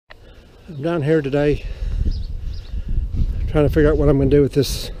I'm down here today trying to figure out what I'm going to do with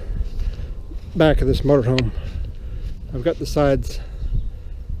this back of this motorhome. I've got the sides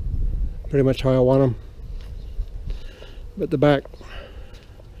pretty much how I want them, but the back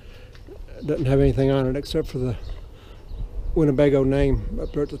doesn't have anything on it except for the Winnebago name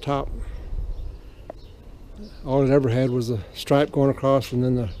up there at the top. All it ever had was a stripe going across and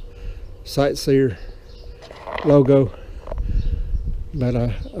then the Sightseer logo. But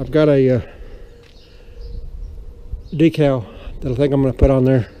I've got a decal that I think I'm going to put on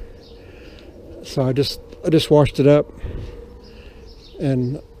there. So I just washed it up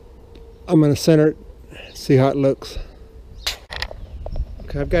and I'm going to center it, see how it looks.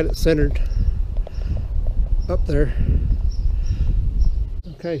 Okay, I've got it centered up there.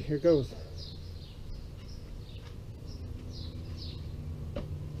 Okay, here goes.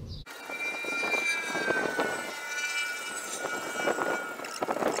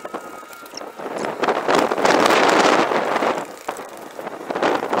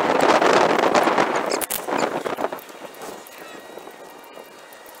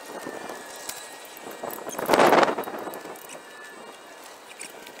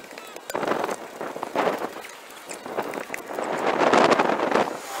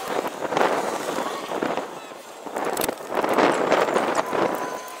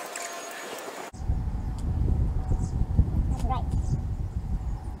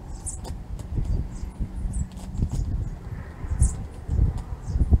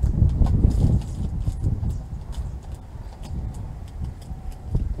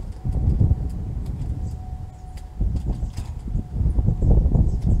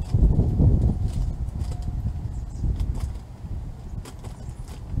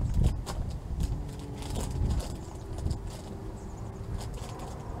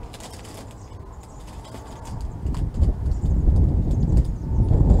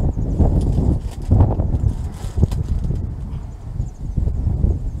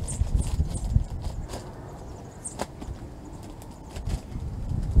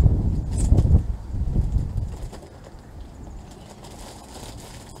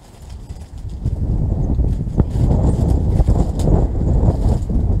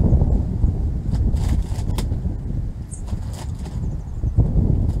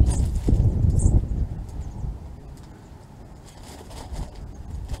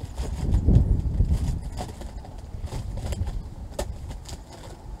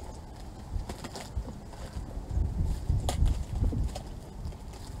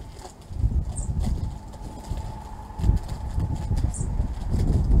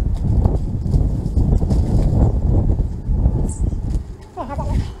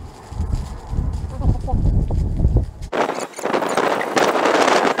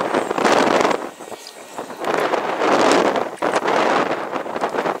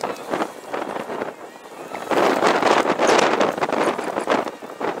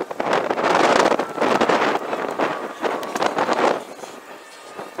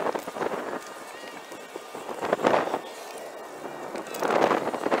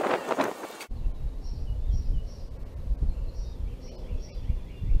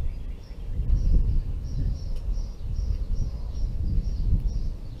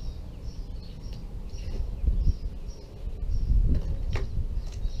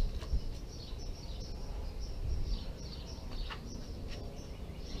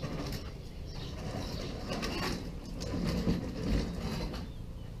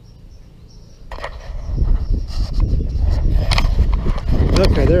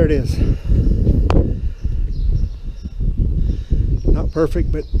 Okay, there it is. Not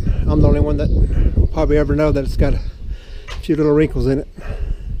perfect, but I'm the only one that will probably ever know that it's got a few little wrinkles in it.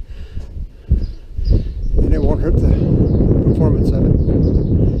 And it won't hurt the performance of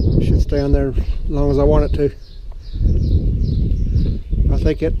it. It should stay on there as long as I want it to. I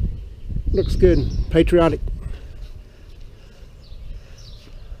think it looks good, patriotic.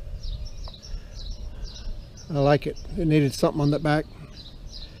 I like it. It needed something on that back.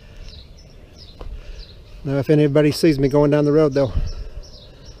 Now if anybody sees me going down the road, they'll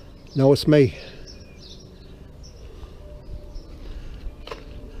know it's me.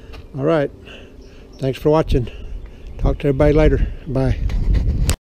 Alright, thanks for watching. Talk to everybody later. Bye.